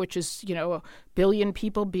way, which is a billion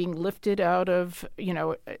people being lifted out of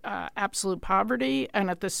absolute poverty, and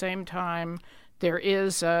at the same time there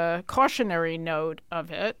is a cautionary note of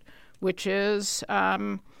it, which is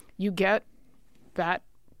you get that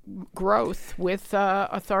growth with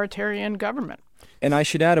authoritarian government. And I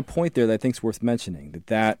should add a point there that I think is worth mentioning,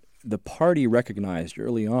 that the party recognized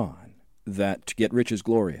early on that to get rich is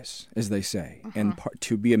glorious, as they say, and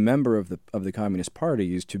to be a member of the Communist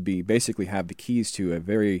Party is to basically have the keys to a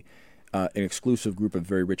very an exclusive group of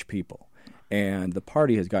very rich people. And the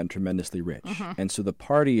party has gotten tremendously rich. And so the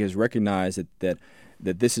party has recognized that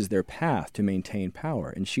this is their path to maintain power.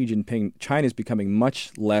 And Xi Jinping, China is becoming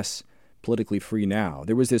much less politically free now.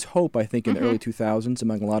 There was this hope, I think, in the early 2000s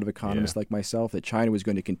among a lot of economists like myself that China was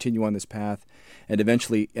going to continue on this path and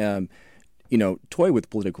eventually, toy with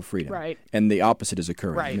political freedom. Right. And the opposite is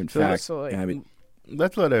occurring. Right. And in fact, absolutely.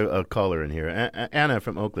 Let's let a caller in here. Anna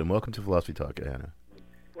from Oakland. Welcome to Philosophy Talk, Anna.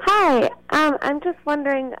 Hi. I'm just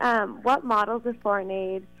wondering what models of foreign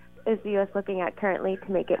aid is the U.S. looking at currently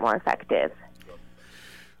to make it more effective?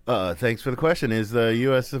 Thanks for the question. Is the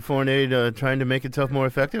U.S. foreign aid trying to make itself more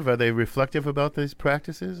effective? Are they reflective about these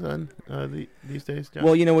practices on these days, John?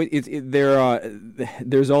 Well,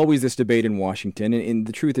 there's always this debate in Washington, and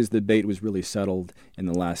the truth is the debate was really settled in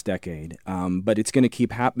the last decade. But it's going to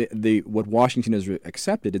keep happening. What Washington has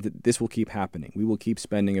accepted is that this will keep happening. We will keep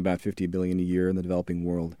spending about $50 billion a year in the developing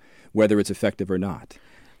world, whether it's effective or not.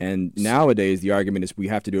 And nowadays, the argument is we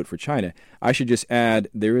have to do it for China. I should just add,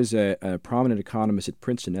 there is a prominent economist at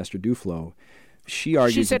Princeton, Esther Duflo. She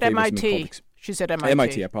argues... She said MIT. She said MIT.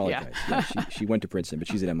 MIT, I apologize. Yeah, she went to Princeton, but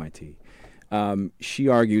she's at MIT. She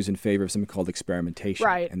argues in favor of something called experimentation.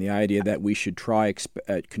 Right. And the idea that we should try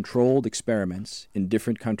controlled experiments in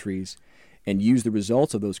different countries and use the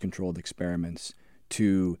results of those controlled experiments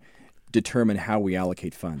to determine how we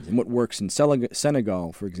allocate funds. And what works in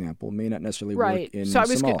Senegal, for example, may not necessarily work in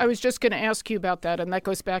Somalia. I was just going to ask you about that, and that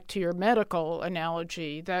goes back to your medical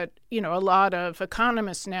analogy that, a lot of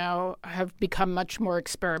economists now have become much more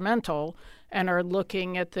experimental, and are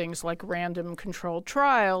looking at things like random controlled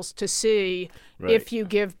trials to see Right. if you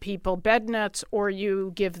give people bed nets or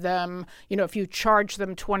you give them, if you charge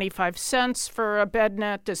them 25 cents for a bed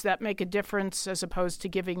net, does that make a difference as opposed to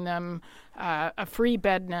giving them a free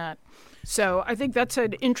bed net? So I think that's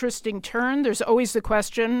an interesting turn. There's always the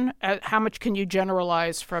question, how much can you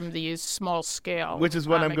generalize from these small-scale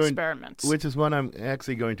experiments? Which is what I'm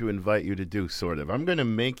actually going to invite you to do, sort of. I'm going to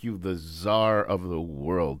make you the czar of the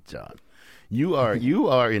world, John. You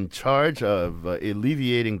are in charge of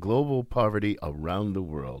alleviating global poverty around the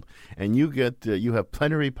world, and you have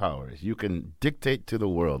plenary powers. You can dictate to the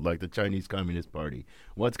world, like the Chinese Communist Party,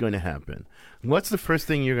 what's going to happen. What's the first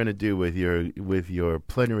thing you're going to do with your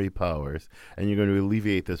plenary powers, and you're going to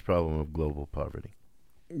alleviate this problem of global poverty?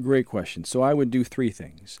 Great question. So I would do three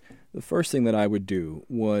things. The first thing that I would do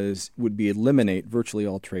would be eliminate virtually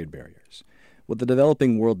all trade barriers. What the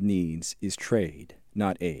developing world needs is trade,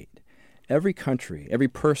 not aid. Every country, every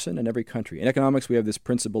person and every country. In economics, we have this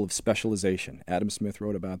principle of specialization. Adam Smith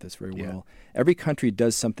wrote about this very well. Every country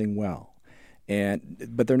does something well,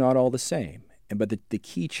 but they're not all the same. But the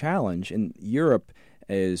key challenge, and Europe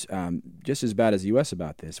is just as bad as the U.S.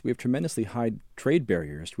 about this, we have tremendously high trade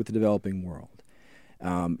barriers with the developing world.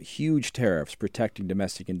 Huge tariffs protecting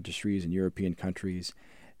domestic industries in European countries.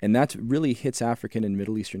 And that really hits African and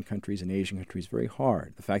Middle Eastern countries and Asian countries very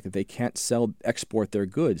hard. The fact that they can't export their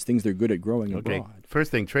goods, things they're good at growing abroad. First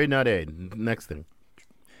thing, trade not aid. Next thing.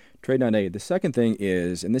 Trade not aid. The second thing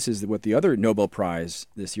is, and this is what the other Nobel Prize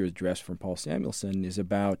this year addressed from Paul Samuelson, is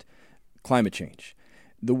about climate change.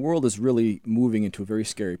 The world is really moving into a very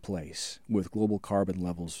scary place with global carbon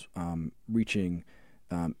levels reaching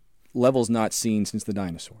levels not seen since the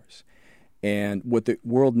dinosaurs. And what the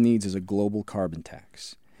world needs is a global carbon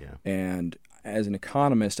tax. Yeah. And as an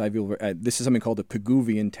economist, I feel this is something called the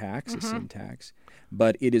Pigouvian tax, a sin tax,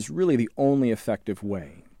 but it is really the only effective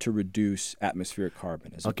way to reduce atmospheric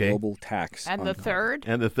carbon as a global tax. And the third?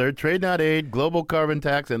 And the third, trade not aid, global carbon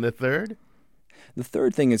tax, and the third? The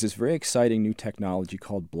third thing is this very exciting new technology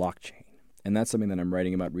called blockchain, and that's something that I'm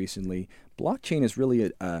writing about recently. Blockchain is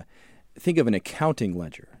really think of an accounting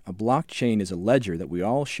ledger. A blockchain is a ledger that we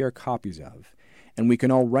all share copies of, and we can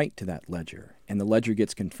all write to that ledger, and the ledger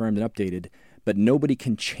gets confirmed and updated, but nobody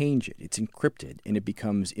can change it. It's encrypted, and it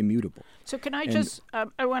becomes immutable. So can I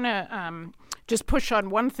I want to just push on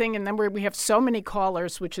one thing, and then we have so many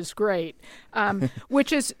callers, which is great,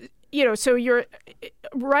 which is, so you're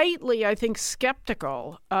rightly, I think,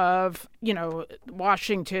 skeptical of,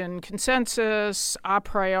 Washington consensus, a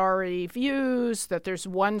priori views, that there's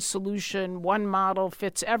one solution, one model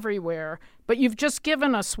fits everywhere. But you've just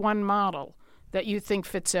given us one model that you think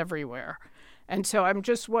fits everywhere. And so I'm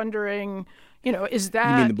just wondering, is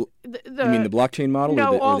that... You mean the blockchain model?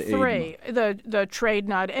 No, or all the three. The trade,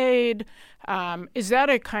 not aid. Is that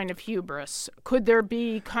a kind of hubris? Could there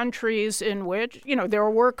be countries in which, there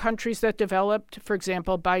were countries that developed, for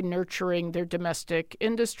example, by nurturing their domestic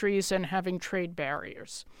industries and having trade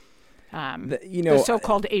barriers? The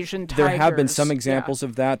so-called Asian tigers. There have been some examples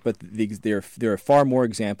of that, but there are far more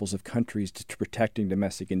examples of countries protecting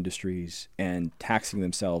domestic industries and taxing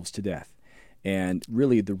themselves to death. And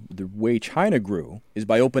really, the way China grew is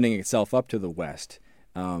by opening itself up to the West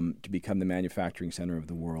to become the manufacturing center of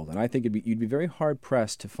the world. And I think you'd be very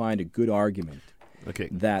hard-pressed to find a good argument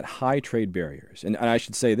that high trade barriers, and I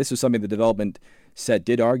should say this is something the development set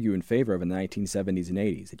did argue in favor of in the 1970s and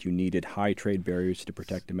 80s, that you needed high trade barriers to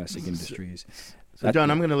protect domestic industries. So,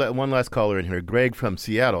 John, I'm going to let one last caller in here. Greg from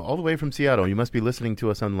Seattle, all the way from Seattle. You must be listening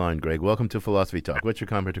to us online, Greg. Welcome to Philosophy Talk. What's your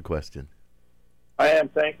comment or question? I am,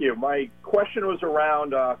 thank you. My question was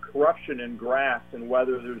around corruption in grants and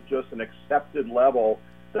whether there's just an accepted level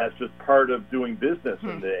that's just part of doing business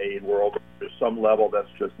in the aid world, or there's some level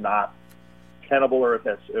that's just not tenable, or if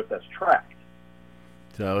that's tracked.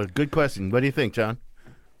 So, good question. What do you think, John?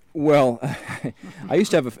 Well, I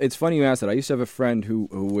used to have it's funny you asked that. I used to have a friend who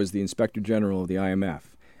was the Inspector General of the IMF,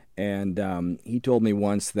 and he told me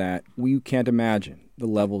once that we can't imagine the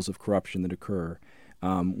levels of corruption that occur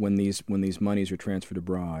when these monies are transferred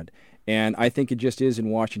abroad. And I think it just is in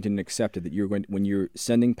Washington accepted that when you're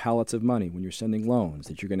sending pallets of money, when you're sending loans,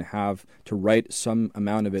 that you're going to have to write some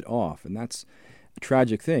amount of it off, and that's a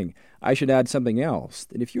tragic thing. I should add something else,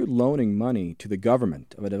 that if you're loaning money to the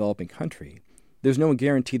government of a developing country, there's no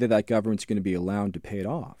guarantee that that government's going to be around to pay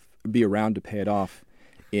it off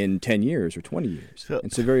in 10 years or 20 years.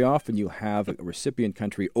 And so very often you have a recipient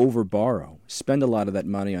country overborrow, spend a lot of that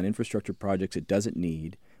money on infrastructure projects it doesn't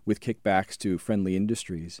need with kickbacks to friendly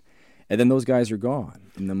industries. And then those guys are gone,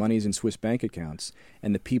 and the money's in Swiss bank accounts,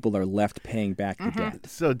 and the people are left paying back the debt.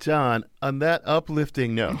 So, John, on that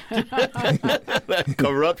uplifting note, that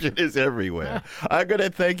corruption is everywhere. I'm going to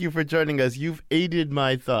thank you for joining us. You've aided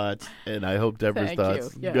my thoughts, and I hope Deborah's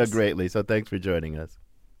thoughts greatly. So thanks for joining us.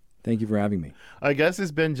 Thank you for having me. Our guest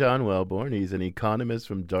has been John Welborn. He's an economist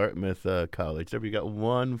from Dartmouth College. Deborah, you got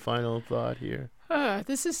one final thought here?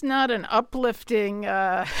 This is not an uplifting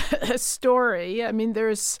story. I mean,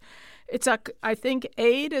 I think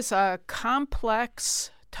aid is a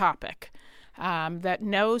complex topic that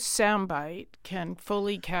no soundbite can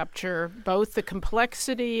fully capture both the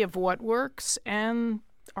complexity of what works and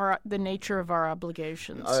the nature of our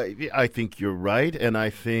obligations. I think you're right, and I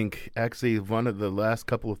think actually one of the last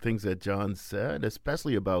couple of things that John said,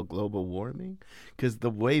 especially about global warming, because the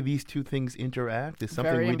way these two things interact is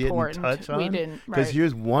something we didn't touch on. We didn't, because right.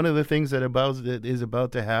 here's one of the things that is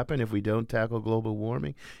about to happen if we don't tackle global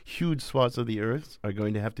warming. Huge swaths of the earth are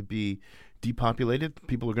going to have to be depopulated.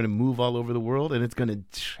 People are going to move all over the world, and it's going to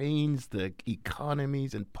change the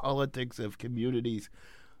economies and politics of communities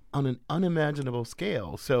on an unimaginable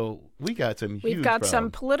scale. So we got some huge We've got problems.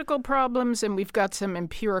 some political problems and we've got some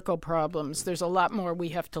empirical problems. There's a lot more we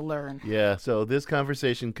have to learn. Yeah, so this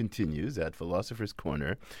conversation continues at Philosopher's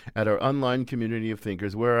Corner at our online community of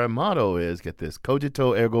thinkers, where our motto is, get this,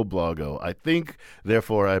 cogito ergo blogo. I think,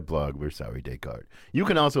 therefore I blog. We're sorry, Descartes. You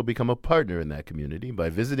can also become a partner in that community by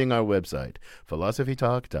visiting our website,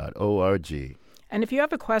 philosophytalk.org. And if you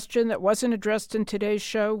have a question that wasn't addressed in today's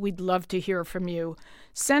show, we'd love to hear from you.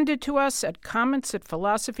 Send it to us at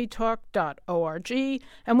comments@philosophytalk.org,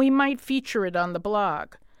 and we might feature it on the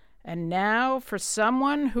blog. And now, for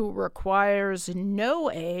someone who requires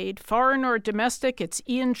no aid, foreign or domestic, it's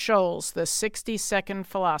Ian Scholes, the 60-second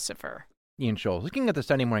philosopher. Ian Scholes. Looking at the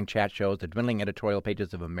Sunday morning chat shows, the dwindling editorial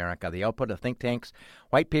pages of America, the output of think tanks,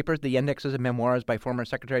 white papers, the indexes of memoirs by former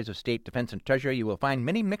secretaries of state, defense, and treasury, you will find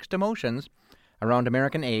many mixed emotions around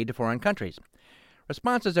American aid to foreign countries.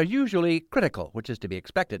 Responses are usually critical, which is to be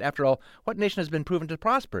expected. After all, what nation has been proven to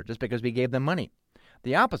prosper just because we gave them money?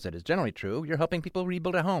 The opposite is generally true. You're helping people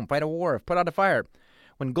rebuild a home, fight a war, put out a fire.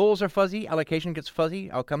 When goals are fuzzy, allocation gets fuzzy,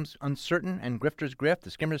 outcomes uncertain, and grifters grift, the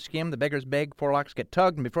skimmers skim, the beggars beg, forelocks get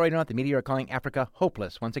tugged, and before you know it, the media are calling Africa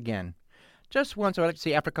hopeless once again. Just once I'd like to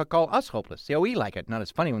see Africa call us hopeless. See how we like it. Not as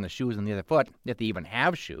funny when the shoe's on the other foot, if they even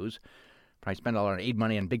have shoes. Probably spend all our aid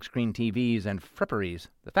money on big screen TVs and fripperies.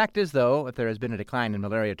 The fact is, though, if there has been a decline in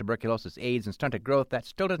malaria, tuberculosis, AIDS, and stunted growth, that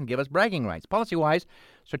still doesn't give us bragging rights. Policy-wise,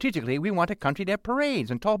 strategically, we want a country to have parades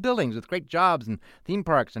and tall buildings with great jobs and theme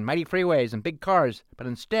parks and mighty freeways and big cars. But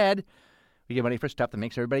instead, we give money for stuff that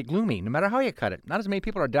makes everybody gloomy, no matter how you cut it. Not as many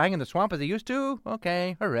people are dying in the swamp as they used to?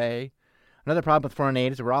 Okay, hooray. Another problem with foreign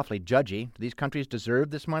aid is that we're awfully judgy. Do these countries deserve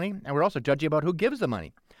this money? And we're also judgy about who gives the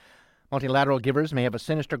money. Multilateral givers may have a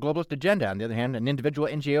sinister globalist agenda. On the other hand, an individual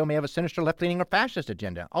NGO may have a sinister left-leaning or fascist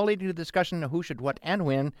agenda, all leading to the discussion of who should what and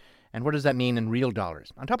when, and what does that mean in real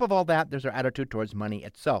dollars. On top of all that, there's our attitude towards money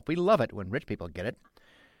itself. We love it when rich people get it.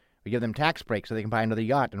 We give them tax breaks so they can buy another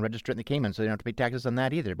yacht and register it in the Caymans so they don't have to pay taxes on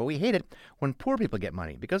that either. But we hate it when poor people get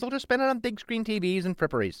money because they'll just spend it on big screen TVs and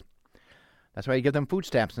fripperies. That's why you give them food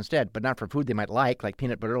stamps instead, but not for food they might like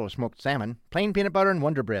peanut butter or smoked salmon. Plain peanut butter and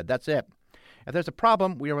Wonder Bread, that's it. If there's a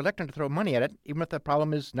problem, we are reluctant to throw money at it, even if the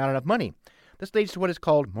problem is not enough money. This leads to what is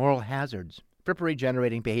called moral hazards,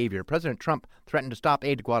 frippery-generating behavior. President Trump threatened to stop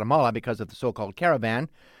aid to Guatemala because of the so-called caravan,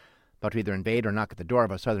 about to either invade or knock at the door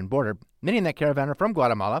of our southern border. Many in that caravan are from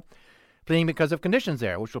Guatemala, fleeing because of conditions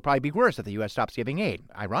there, which will probably be worse if the U.S. stops giving aid.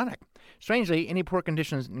 Ironic. Strangely, any poor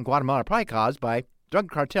conditions in Guatemala are probably caused by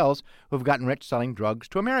drug cartels who have gotten rich selling drugs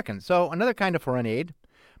to Americans. So another kind of foreign aid,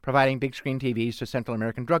 providing big screen TVs to Central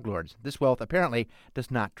American drug lords. This wealth apparently does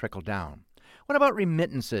not trickle down. What about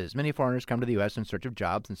remittances? Many foreigners come to the U.S. in search of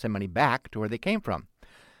jobs and send money back to where they came from.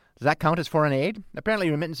 Does that count as foreign aid? Apparently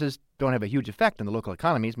remittances don't have a huge effect on the local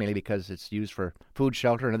economies, mainly because it's used for food,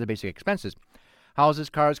 shelter, and other basic expenses. Houses,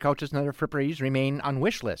 cars, couches, and other fripperies remain on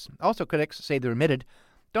wish lists. Also, critics say the remitted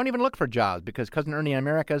don't even look for jobs because Cousin Ernie in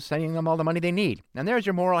America is sending them all the money they need. And there's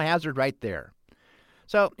your moral hazard right there.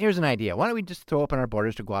 So here's an idea. Why don't we just throw open our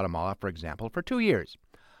borders to Guatemala, for example, for 2 years?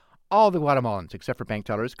 All the Guatemalans, except for bank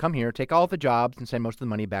tellers, come here, take all the jobs, and send most of the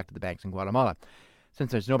money back to the banks in Guatemala.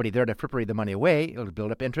 Since there's nobody there to frippery the money away, it'll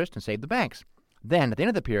build up interest and save the banks. Then, at the end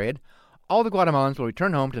of the period, all the Guatemalans will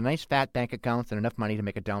return home to nice fat bank accounts and enough money to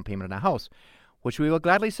make a down payment on a house, which we will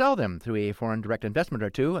gladly sell them through a foreign direct investment or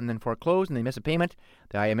two, and then foreclose and they miss a payment,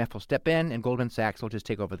 the IMF will step in, and Goldman Sachs will just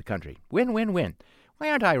take over the country. Win, win, win. Why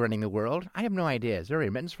aren't I running the world? I have no idea. Is there a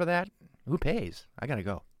remittance for that? Who pays? I gotta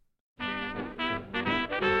go.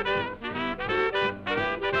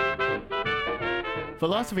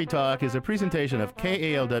 Philosophy Talk is a presentation of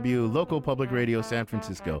KALW Local Public Radio San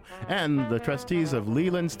Francisco and the trustees of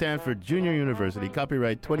Leland Stanford Junior University,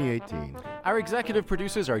 copyright 2018. Our executive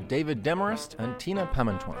producers are David Demarest and Tina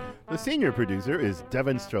Pamantuan. The senior producer is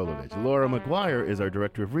Devin Strolovich. Laura McGuire is our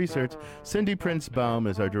director of research. Cindy Prince-Baum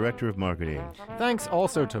is our director of marketing. Thanks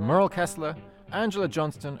also to Merle Kessler, Angela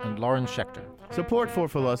Johnston, and Lauren Schechter. Support for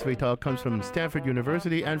Philosophy Talk comes from Stanford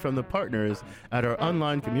University and from the partners at our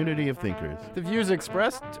online community of thinkers. The views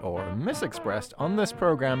expressed or misexpressed on this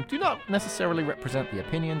program do not necessarily represent the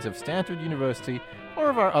opinions of Stanford University or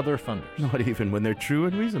of our other funders. Not even when they're true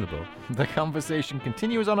and reasonable. The conversation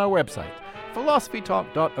continues on our website,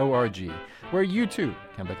 philosophytalk.org, where you too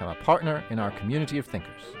can become a partner in our community of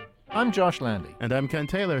thinkers. I'm Josh Landy. And I'm Ken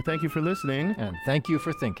Taylor. Thank you for listening. And thank you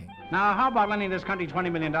for thinking. Now, how about lending this country $20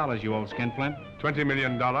 million, you old skinflint? $20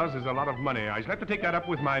 million is a lot of money. I shall have to take that up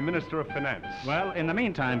with my Minister of Finance. Well, in the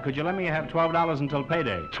meantime, could you let me have $12 until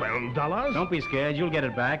payday? $12? Don't be scared. You'll get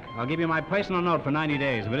it back. I'll give you my personal note for 90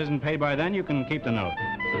 days. If it isn't paid by then, you can keep the note.